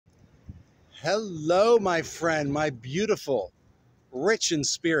Hello, my friend, my beautiful, rich in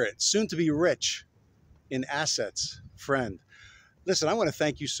spirit, soon to be rich in assets friend. Listen, I want to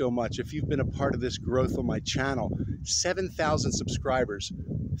thank you so much. If you've been a part of this growth on my channel, 7,000 subscribers,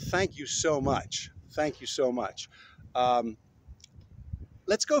 thank you so much. Thank you so much.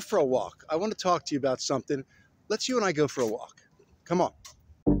 Let's go for a walk. I want to talk to you about something. Let's you and I go for a walk. Come on.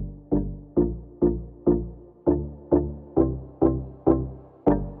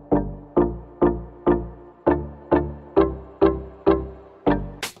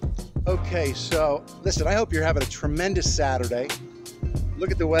 Okay, so listen, I hope you're having a tremendous Saturday.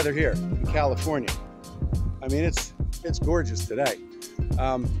 Look at the weather here in California. I mean, it's gorgeous today.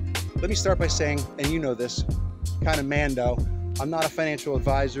 Let me start by saying, and you know this, kind of Mando, I'm not a financial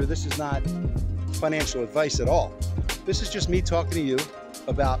advisor. This is not financial advice at all. This is just me talking to you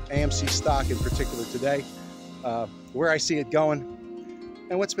about AMC stock in particular today, where I see it going,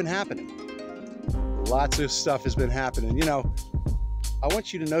 and what's been happening. Lots of stuff has been happening. You know, I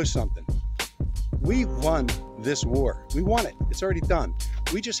want you to know something. We won this war. We won it. It's already done.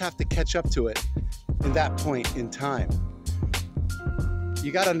 We just have to catch up to it in that point in time.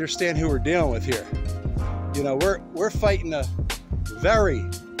 You got to understand who we're dealing with here. You know, we're fighting a very,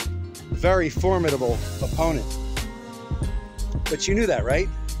 very formidable opponent. But you knew that, right?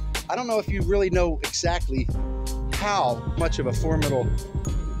 I don't know if you really know exactly how much of a formidable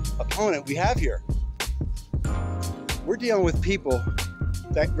opponent we have here. We're dealing with people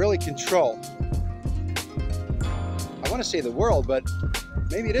that really control, I want to say the world, but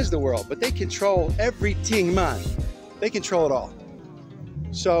maybe it is the world, but they control everything, man. They control it all.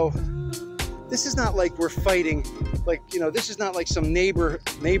 So this is not like we're fighting, like, you know, this is not like some neighbor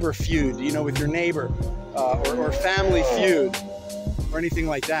feud, you know, with your neighbor or family feud or anything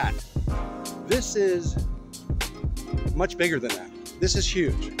like that. This is much bigger than that. This is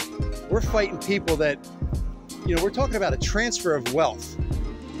huge. We're fighting people that, you know, we're talking about a transfer of wealth,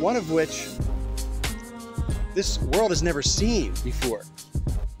 one of which this world has never seen before.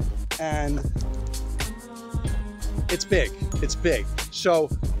 And it's big, it's big. So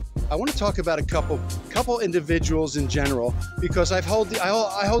I want to talk about a couple individuals in general, because I hold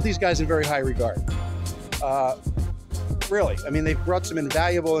these guys in very high regard. Really, I mean, they've brought some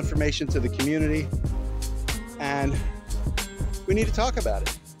invaluable information to the community, and we need to talk about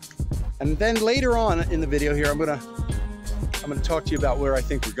it. And then later on in the video here, I'm gonna talk to you about where I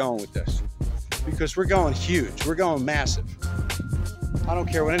think we're going with this, because we're going huge, we're going massive. I don't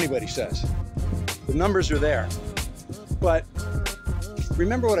care what anybody says. The numbers are there. But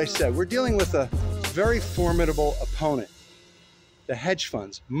remember what I said, we're dealing with a very formidable opponent. The hedge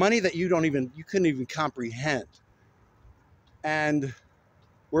funds, money that you couldn't even comprehend. And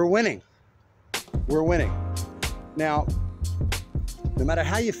we're winning. We're winning. Now, no matter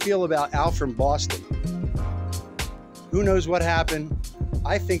how you feel about Al from Boston, who knows what happened?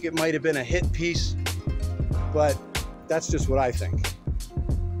 I think it might have been a hit piece, but that's just what I think.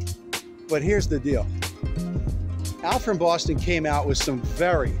 But here's the deal. Al from Boston came out with some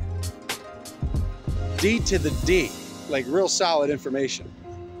very D to the D, like real solid information.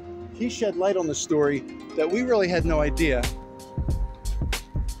 He shed light on the story that we really had no idea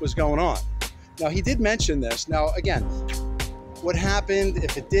was going on. Now, he did mention this. Now, again, what happened,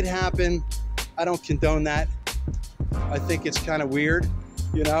 if it did happen, I don't condone that. I think it's kind of weird,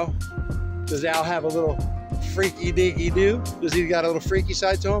 you know? Does Al have a little freaky deaky do? Does he got a little freaky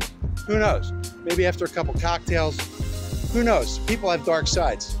side to him? Who knows? Maybe after a couple cocktails, who knows? People have dark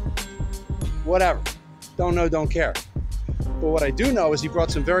sides. Whatever. Don't know, don't care. But what I do know is he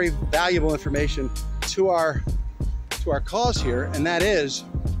brought some very valuable information to our cause here, and that is,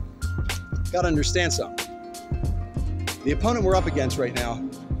 got to understand something. The opponent we're up against right now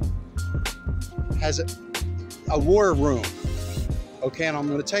has a war room, okay? And I'm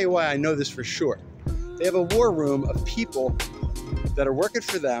going to tell you why I know this for sure. They have a war room of people that are working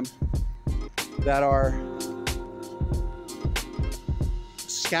for them, that are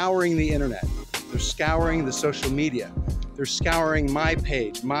scouring the internet. They're scouring the social media. They're scouring my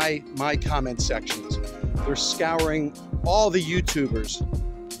page, my comment sections. They're scouring all the YouTubers'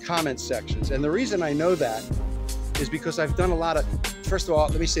 comment sections. And the reason I know that is because I've done a lot of, first of all,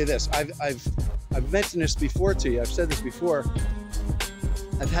 let me say this. I've mentioned this before to you. I've said this before.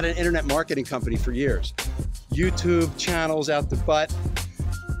 I've had an internet marketing company for years. YouTube channels out the butt.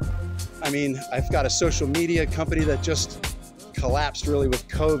 I mean, I've got a social media company that just collapsed really with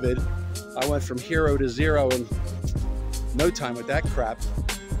COVID. I went from hero to zero in no time with that crap.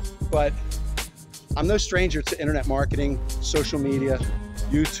 But I'm no stranger to internet marketing, social media,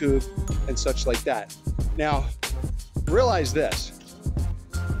 YouTube, and such like that. Now, realize this.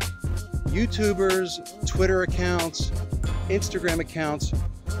 YouTubers, Twitter accounts, Instagram accounts,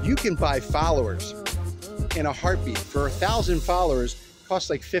 you can buy followers in a heartbeat. For 1,000 followers, it costs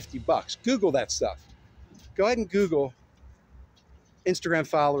like 50 bucks. Google that stuff. Go ahead and Google Instagram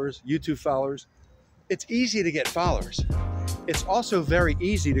followers, YouTube followers. It's easy to get followers. It's also very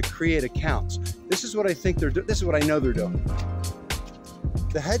easy to create accounts. This is what I think they're doing. This is what I know they're doing.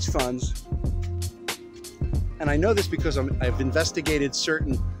 The hedge funds, and I know this because I've investigated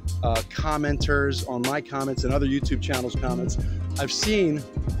certain commenters on my comments and other YouTube channels' comments. I've seen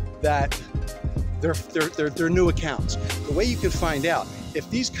that they're new accounts. The way you can find out, if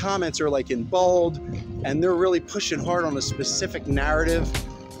these comments are like in bold and they're really pushing hard on a specific narrative,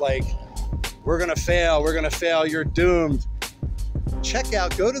 like, we're gonna fail, you're doomed. Check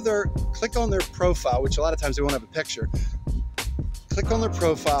out, click on their profile, which a lot of times they won't have a picture. Click on their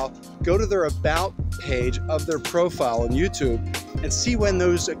profile, go to their about page of their profile on YouTube and see when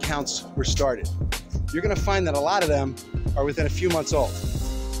those accounts were started. You're gonna find that a lot of them are within a few months old.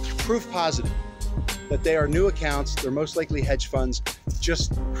 Proof positive that they are new accounts. They're most likely hedge funds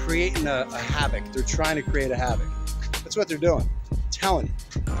just creating a havoc. They're trying to create a havoc. That's what they're doing, I'm telling you.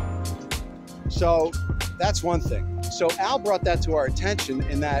 So that's one thing. So Al brought that to our attention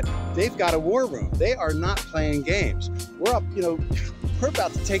in that they've got a war room. They are not playing games. We're up, we're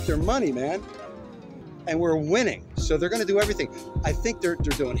about to take their money, man. And we're winning. So they're gonna do everything. I think they're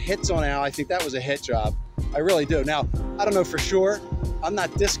doing hits on Al. I think that was a hit job. I really do. Now, I don't know for sure. I'm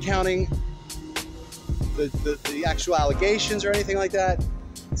not discounting the actual allegations or anything like that.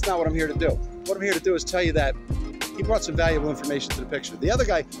 It's not what I'm here to do. What I'm here to do is tell you that he brought some valuable information to the picture. The other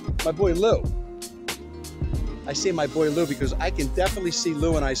guy, my boy Lou. I say my boy Lou because I can definitely see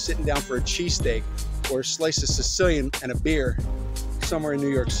Lou and I sitting down for a cheesesteak or a slice of Sicilian and a beer somewhere in New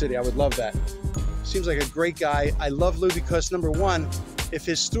York City. I would love that. Seems like a great guy. I love Lou because, number one, if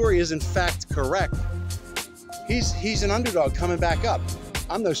his story is in fact correct, he's an underdog coming back up.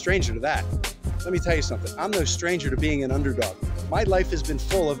 I'm no stranger to that. Let me tell you something. I'm no stranger to being an underdog. My life has been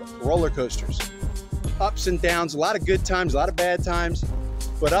full of roller coasters. Ups and downs, a lot of good times, a lot of bad times,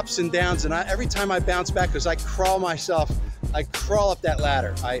 but ups and downs. And every time I bounce back, because I crawl up that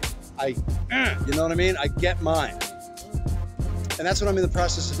ladder. You know what I mean? I get mine. And that's what I'm in the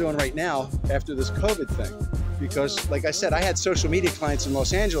process of doing right now after this COVID thing. Because like I said, I had social media clients in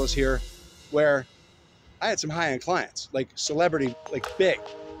Los Angeles here where I had some high-end clients, like celebrity, like big.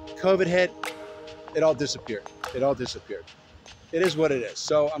 COVID hit, it all disappeared. It all disappeared. It is what it is.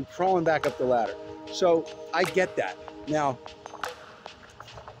 So I'm crawling back up the ladder. So I get that. Now,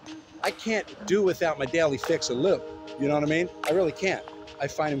 I can't do without my daily fix of Lou. You know what I mean? I really can't. I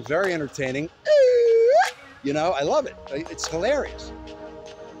find him very entertaining. I love it. It's hilarious.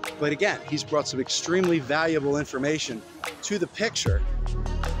 But again, he's brought some extremely valuable information to the picture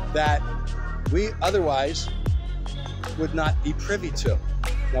that we otherwise would not be privy to.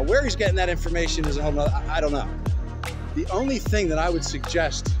 Now, where he's getting that information is a whole nother, I don't know. The only thing that I would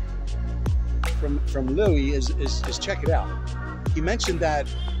suggest from Louis is check it out. He mentioned that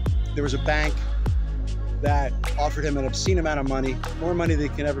there was a bank that offered him an obscene amount of money, more money than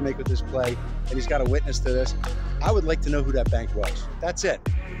he can ever make with this play, and he's got a witness to this. I would like to know who that bank was. That's it.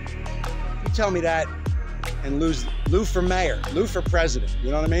 You tell me that, and Lou for mayor, Lou for president,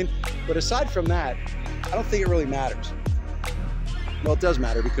 you know what I mean? But aside from that, I don't think it really matters. Well, it does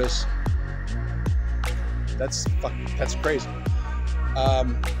matter because that's crazy.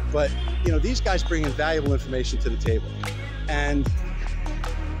 But these guys bring in valuable information to the table, and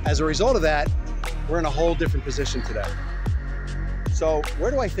as a result of that, we're in a whole different position today. So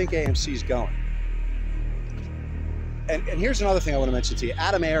where do I think AMC is going? And here's another thing I want to mention to you.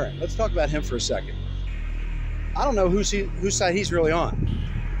 Adam Aron. Let's talk about him for a second. I don't know whose side he's really on,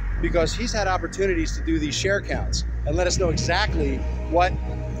 because he's had opportunities to do these share counts and let us know exactly what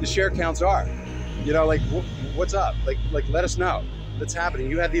the share counts are. Like what's up? Like let us know that's happening.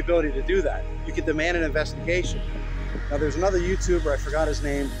 You have the ability to do that. You can demand an investigation. Now there's another YouTuber, I forgot his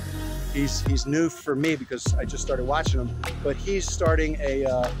name. He's new for me because I just started watching him, but he's starting a,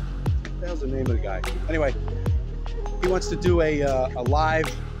 what the hell's the name of the guy? Anyway, he wants to do a live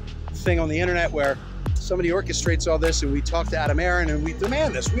thing on the internet where somebody orchestrates all this, and we talk to Adam Aron and we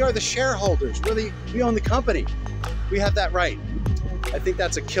demand this. We are the shareholders. We own the company. We have that right. I think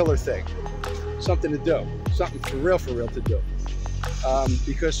that's a killer thing. Something to do. Something for real to do.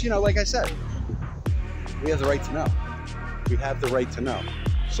 Because, like I said, we have the right to know. We have the right to know.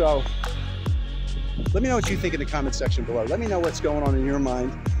 So let me know what you think in the comment section below. Let me know what's going on in your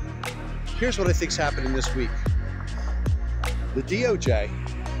mind. Here's what I think's happening this week. The DOJ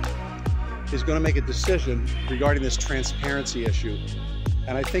is going to make a decision regarding this transparency issue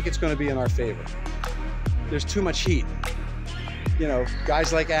And I think it's going to be in our favor. There's too much heat. You know,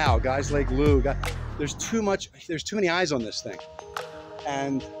 guys like Al, guys like Lou, there's too many eyes on this thing.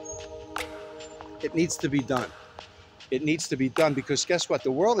 And it needs to be done. It needs to be done because guess what?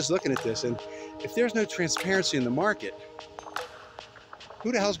 The world is looking at this, and if there's no transparency in the market,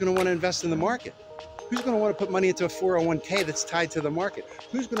 who the hell's going to want to invest in the market? Who's going to want to put money into a 401k that's tied to the market?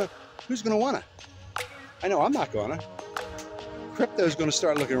 Who's going to want to? I know I'm not going to. Crypto is going to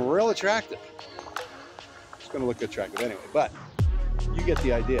start looking real attractive. It's going to look attractive anyway, but you get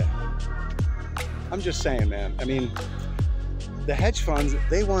the idea. I'm just saying, man. I mean, the hedge funds,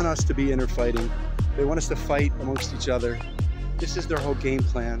 they want us to be interfighting. They want us to fight amongst each other. This is their whole game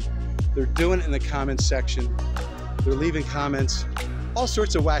plan. They're doing it in the comments section. They're leaving comments, all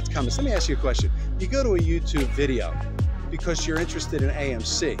sorts of whacked comments. Let me ask you a question. You go to a YouTube video because you're interested in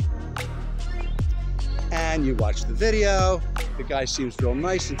AMC, and you watch the video. The guy seems real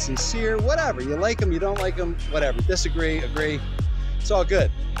nice and sincere, whatever. You like him, you don't like him, whatever. Disagree, agree. It's all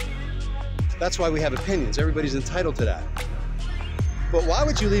good. That's why we have opinions. Everybody's entitled to that. But why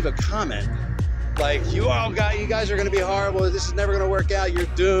would you leave a comment like, you guys are going to be horrible, this is never going to work out, you're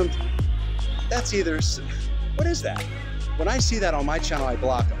doomed? That's either, what is that? When I see that on my channel, I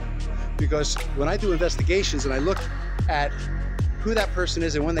block them. Because when I do investigations and I look at who that person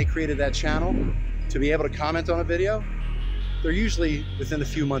is and when they created that channel to be able to comment on a video, they're usually within a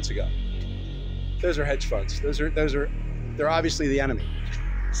few months ago. Those are hedge funds. They're obviously the enemy.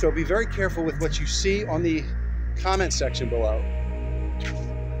 So be very careful with what you see on the comment section below.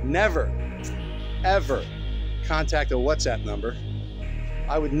 Never, ever contact a WhatsApp number.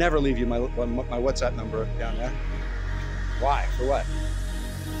 I would never leave you my WhatsApp number down there. Why? For what?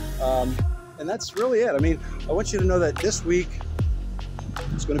 And that's really it. I mean, I want you to know that this week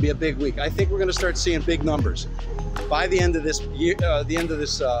is going to be a big week. I think we're going to start seeing big numbers by the end of this year,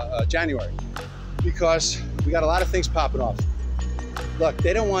 January, because we got a lot of things popping off. Look,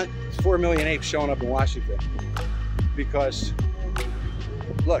 they don't want 4 million apes showing up in Washington because,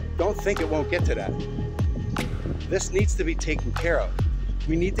 look, don't think it won't get to that. This needs to be taken care of.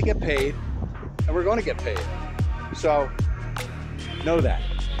 We need to get paid, and we're going to get paid. So, know that.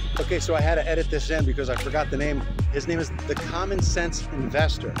 Okay, so I had to edit this in because I forgot the name. His name is The Common Sense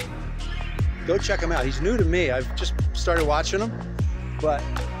Investor. Go check him out. He's new to me. I've just started watching him. But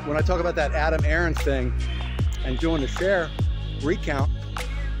when I talk about that Adam Aaron thing and doing the share recount,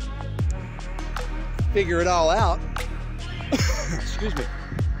 figure it all out. Excuse me.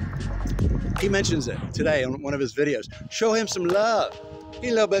 He mentions it today on one of his videos. Show him some love.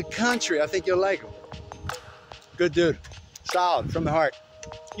 He's a little bit country. I think you'll like him. Good dude. Solid from the heart.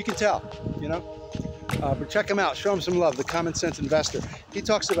 You can tell, you know. But check him out. Show him some love. The Common Sense Investor. He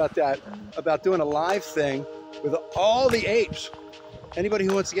talks about that, about doing a live thing with all the apes. Anybody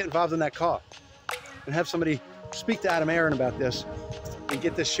who wants to get involved in that call and have somebody speak to Adam Aaron about this and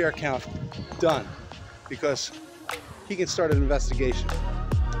get this share count done, because he can start an investigation.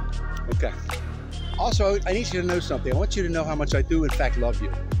 Okay. Also, I need you to know something. I want you to know how much I do, in fact, love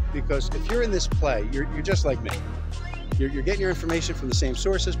you. Because if you're in this play, you're just like me. You're getting your information from the same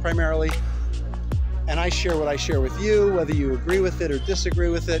sources primarily. And I share what I share with you, whether you agree with it or disagree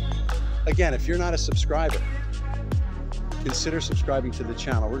with it. Again, if you're not a subscriber, consider subscribing to the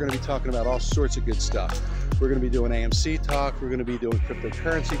channel. We're going to be talking about all sorts of good stuff. We're going to be doing AMC talk. We're going to be doing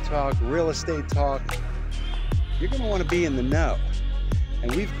cryptocurrency talk, real estate talk. You're going to want to be in the know.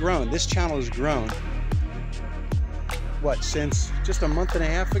 And we've grown. This channel has grown. What, since just a month and a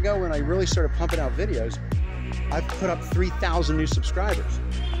half ago when I really started pumping out videos, I've put up 3,000 new subscribers.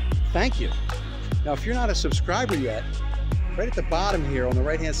 Thank you. Now, if you're not a subscriber yet, right at the bottom here on the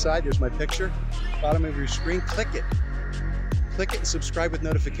right-hand side, there's my picture. Bottom of your screen, click it. Click it and subscribe with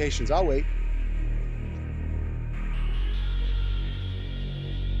notifications. I'll wait.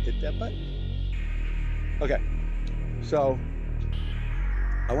 Hit that button. Okay, so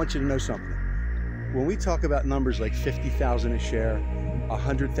I want you to know something. When we talk about numbers like 50,000 a share,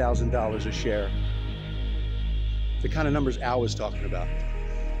 $100,000 a share, the kind of numbers Al was talking about,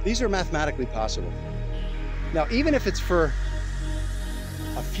 these are mathematically possible. Now, even if it's for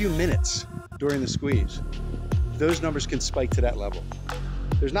a few minutes during the squeeze, those numbers can spike to that level.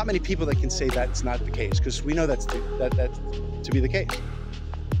 There's not many people that can say that's not the case, because we know that's to be the case.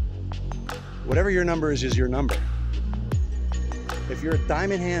 Whatever your number is your number. If you're a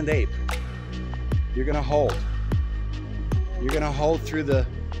diamond hand ape, you're gonna hold. You're gonna hold through the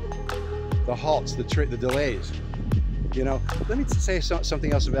halts, the delays. You know, let me say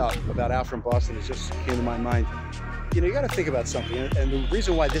something else about Al from Boston that just came to my mind. You know, you got to think about something, and the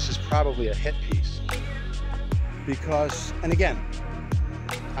reason why this is probably a hit piece, because, and again,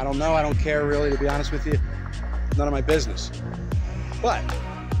 I don't know. I don't care really, to be honest with you. None of my business. But,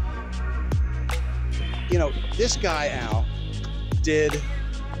 you know, this guy, Al, did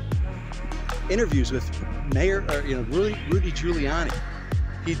interviews with Rudy Giuliani.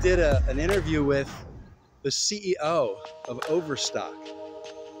 He did an interview with the CEO of Overstock.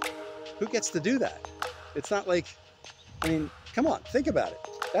 Who gets to do that? It's not like, I mean, come on, think about it.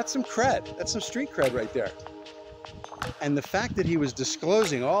 That's some cred. That's some street cred right there. And the fact that he was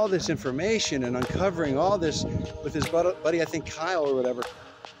disclosing all this information and uncovering all this with his buddy, I think Kyle or whatever,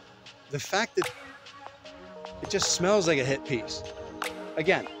 the fact that it just smells like a hit piece.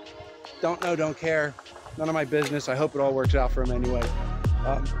 Again, don't know, don't care, none of my business. I hope it all works out for him anyway.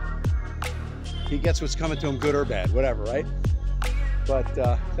 He gets what's coming to him, good or bad, whatever, right? But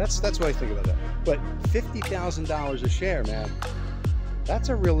that's what I think about that. But $50,000 a share, man, that's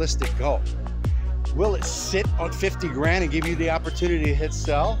a realistic goal. Will it sit on 50 grand and give you the opportunity to hit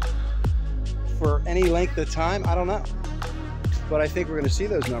sell for any length of time? I don't know. But I think we're going to see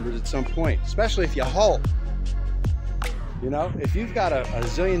those numbers at some point, especially if you hold. You know, if you've got a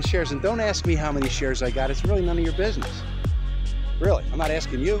zillion shares, and don't ask me how many shares I got, it's really none of your business. Really, I'm not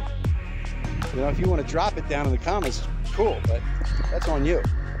asking you. You know, if you want to drop it down in the comments, cool, but that's on you.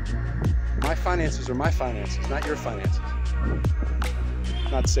 My finances are my finances, not your finances.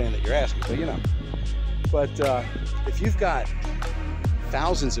 Not saying that you're asking, but you know. But if you've got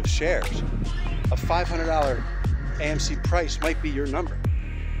thousands of shares, a $500 AMC price might be your number.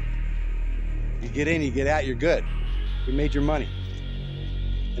 You get in, you get out, you're good. You made your money.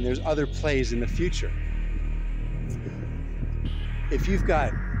 And there's other plays in the future. If you've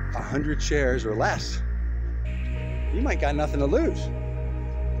got 100 shares or less, you might got nothing to lose.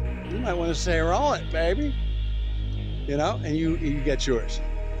 You might want to say, roll it, baby. You know, and you get yours.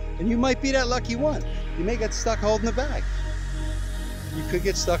 And you might be that lucky one. You may get stuck holding the bag. You could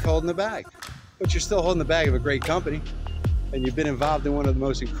get stuck holding the bag. But you're still holding the bag of a great company. And you've been involved in one of the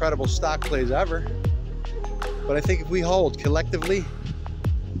most incredible stock plays ever. But I think if we hold collectively,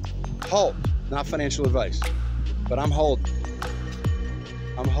 hold, not financial advice, but I'm holding.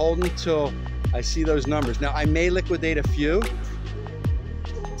 I'm holding till I see those numbers. Now, I may liquidate a few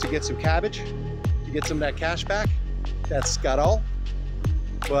to get some cabbage, to get some of that cash back, that scuttle.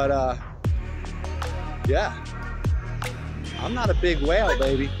 But yeah, I'm not a big whale,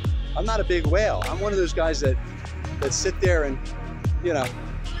 baby. I'm not a big whale. I'm one of those guys that sit there and, you know,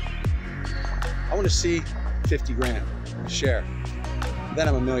 I want to see 50 grand a share. Then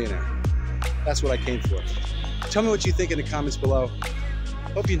I'm a millionaire. That's what I came for. Tell me what you think in the comments below.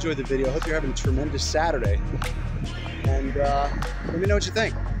 Hope you enjoyed the video. Hope you're having a tremendous Saturday. And let me know what you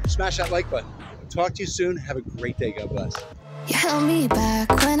think. Smash that like button. Talk to you soon. Have a great day. God bless. You held me back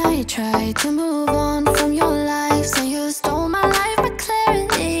when I tried to move on from your life. So you stole my life with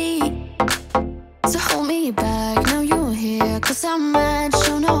clarity. So hold me back, now you're here. 'Cause I'm mad,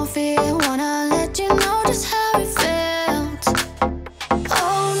 show no fear.